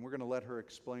work. And we're going to let her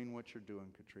explain what you're doing,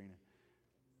 Katrina.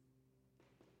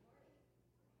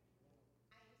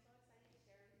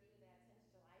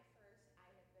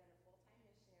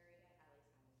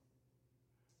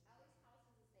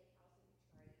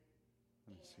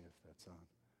 Let me see if that's on.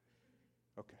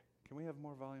 Okay. Can we have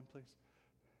more volume, please?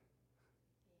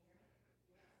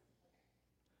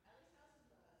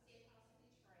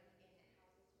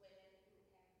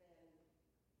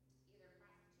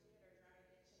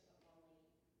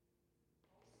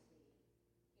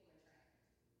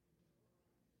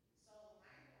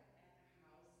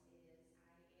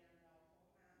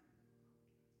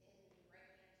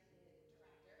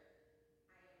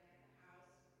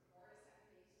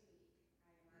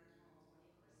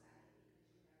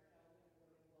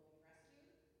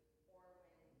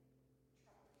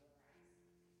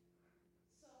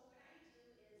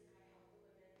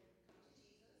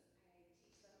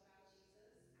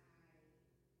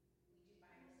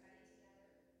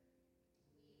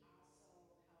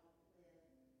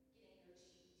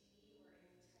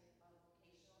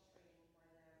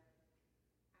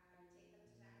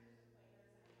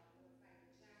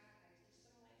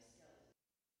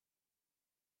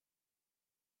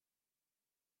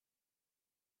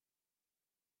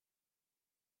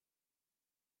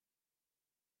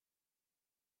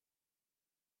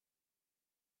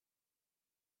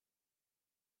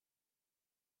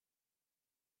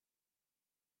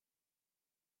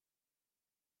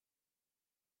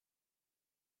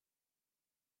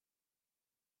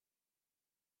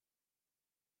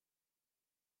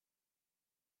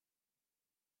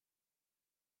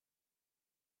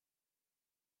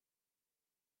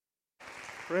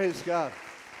 Praise God.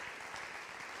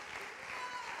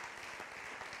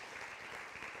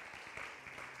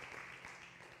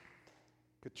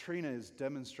 Katrina is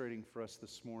demonstrating for us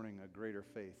this morning a greater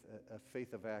faith, a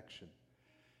faith of action.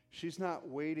 She's not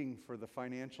waiting for the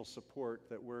financial support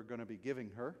that we're going to be giving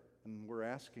her, and we're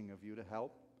asking of you to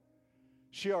help.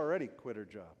 She already quit her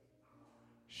job.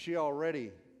 She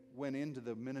already went into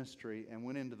the ministry and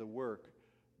went into the work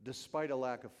despite a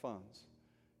lack of funds.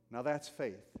 Now that's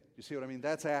faith. You see what I mean?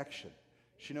 That's action.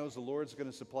 She knows the Lord's going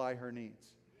to supply her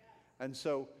needs. And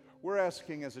so we're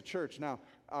asking as a church. Now,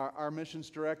 our missions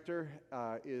director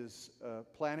is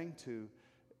planning to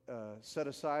set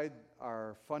aside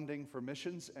our funding for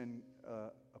missions and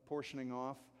apportioning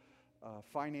off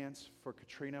finance for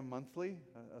Katrina monthly,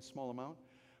 a small amount.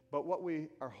 But what we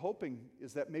are hoping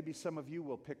is that maybe some of you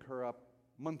will pick her up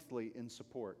monthly in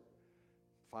support.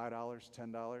 $5,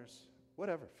 $10,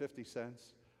 whatever, 50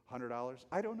 cents, $100,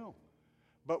 I don't know.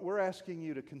 But we're asking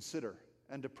you to consider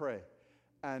and to pray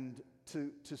and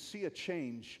to see a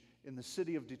change in the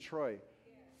city of Detroit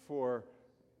for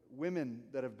women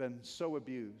that have been so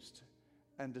abused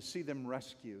and to see them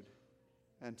rescued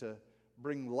and to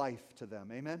bring life to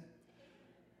them. Amen?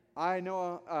 I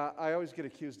know I always get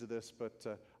accused of this, but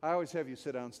I always have you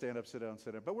sit down, stand up, sit down,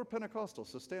 sit down. But we're Pentecostal,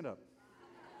 so stand up.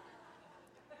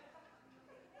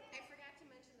 I forgot to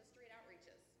mention the street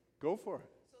outreaches. Go for it.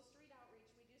 So street outreach,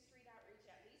 we do street outreach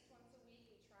at least once a week.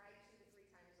 We try 2 to 3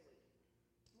 times a week.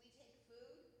 We take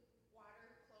food,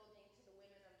 water, clothing to the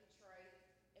women of Detroit,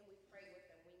 and we pray with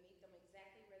them. We meet them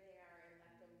exactly where they are and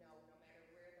let them know no matter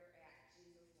where they're at,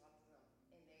 Jesus loves them.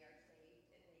 And they are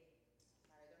saved, and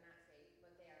they're not saved,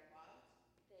 but they are loved,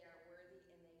 they are worthy,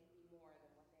 and they can be more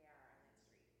than what they are on that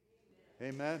street.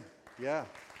 Amen. Yeah.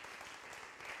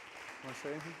 Want to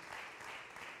say anything?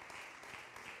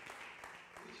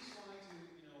 We just wanted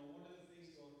to, one of the things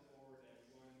going forward that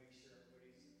we want to make sure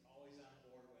everybody's always on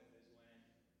board with is when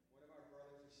one of our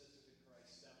brothers or sisters in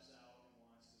Christ steps out and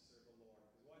wants to serve the Lord.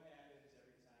 Because what happens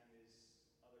every time is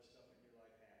other stuff in your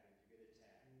life happens. You get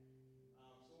attacked. So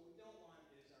what we don't want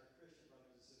is our Christian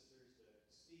brothers and sisters to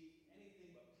speak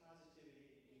anything but positivity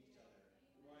into each other.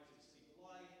 We want you to speak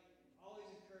life.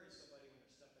 Always encourage somebody when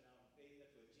they're stepping out in faith.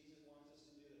 That's what Jesus wants us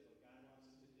to do. That's what God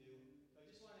wants us to do. So I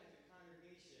just want to, as a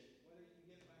congregation, whether you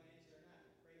can give financially or not,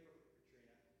 to pray for Katrina.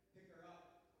 Pick her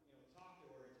up, talk to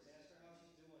her, and just ask her how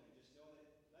she's doing, and just know that,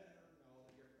 let her know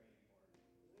that you're praying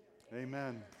for her.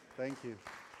 Amen. Thank you.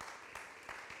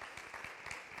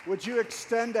 Would you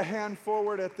extend a hand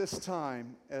forward at this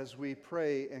time as we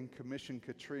pray and commission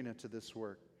Katrina to this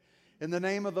work? In the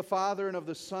name of the Father, and of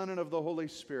the Son, and of the Holy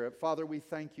Spirit, Father, we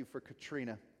thank you for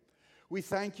Katrina. We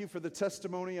thank you for the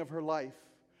testimony of her life.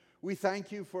 We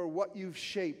thank you for what you've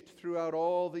shaped throughout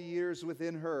all the years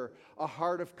within her, a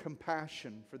heart of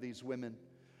compassion for these women,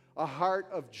 a heart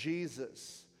of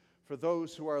Jesus for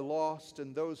those who are lost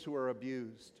and those who are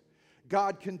abused.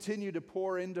 God, continue to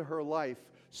pour into her life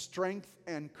strength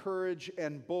and courage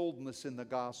and boldness in the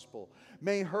gospel.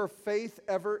 May her faith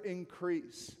ever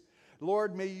increase.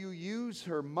 Lord, may you use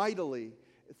her mightily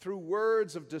through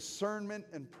words of discernment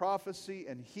and prophecy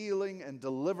and healing and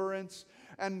deliverance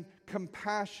and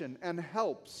compassion and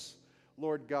helps,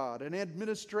 Lord God, and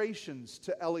administrations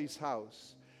to Ellie's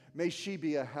house. May she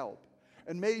be a help.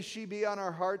 And may she be on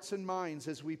our hearts and minds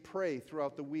as we pray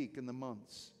throughout the week and the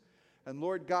months. And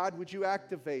Lord God, would you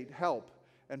activate help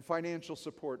and financial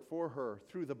support for her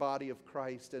through the body of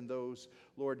Christ and those,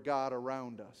 Lord God,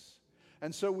 around us.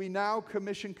 And so we now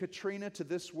commission Katrina to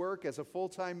this work as a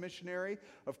full-time missionary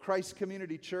of Christ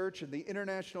Community Church and the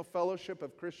International Fellowship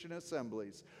of Christian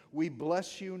Assemblies. We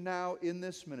bless you now in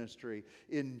this ministry.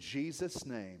 In Jesus'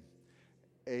 name,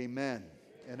 amen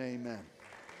and amen.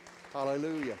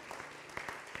 Hallelujah.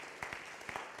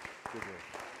 Good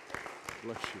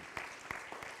Lord. Bless you.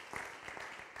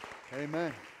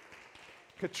 Amen.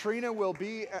 Katrina will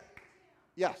be at,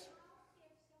 yes.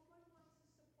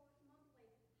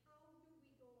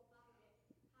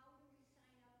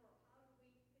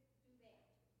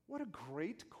 What a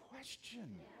great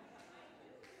question.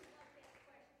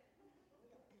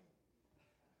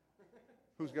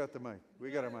 Who's got the mic?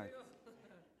 We got a mic. So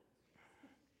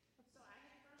I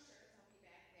have brochures, I'll be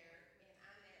back there, and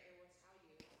on there it will tell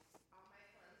you all my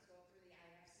funds go through the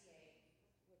IFCA,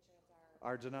 which is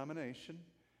Our denomination.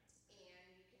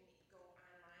 and you can go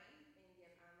online and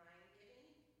give online giving,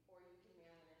 or you can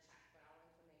mail in a check, but all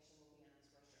information will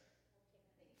be on this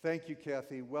brochure. Thank you,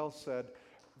 Kathy. Well said.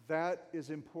 That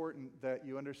is important that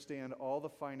you understand all the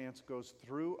finance goes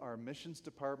through our missions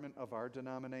department of our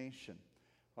denomination.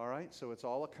 All right? So it's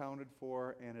all accounted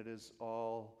for, and it is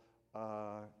all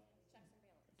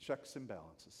checks and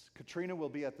balances. Katrina will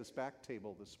be at this back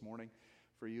table this morning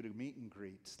for you to meet and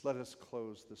greet. Let us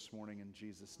close this morning in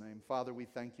Jesus' name. Father, we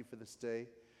thank you for this day.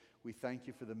 We thank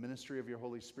you for the ministry of your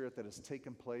Holy Spirit that has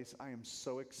taken place. I am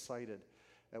so excited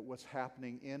at what's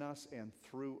happening in us and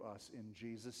through us in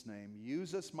Jesus' name.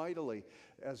 Use us mightily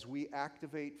as we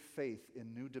activate faith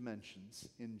in new dimensions.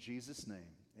 In Jesus'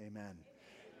 name, amen.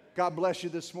 God bless you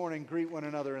this morning. Greet one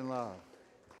another in love.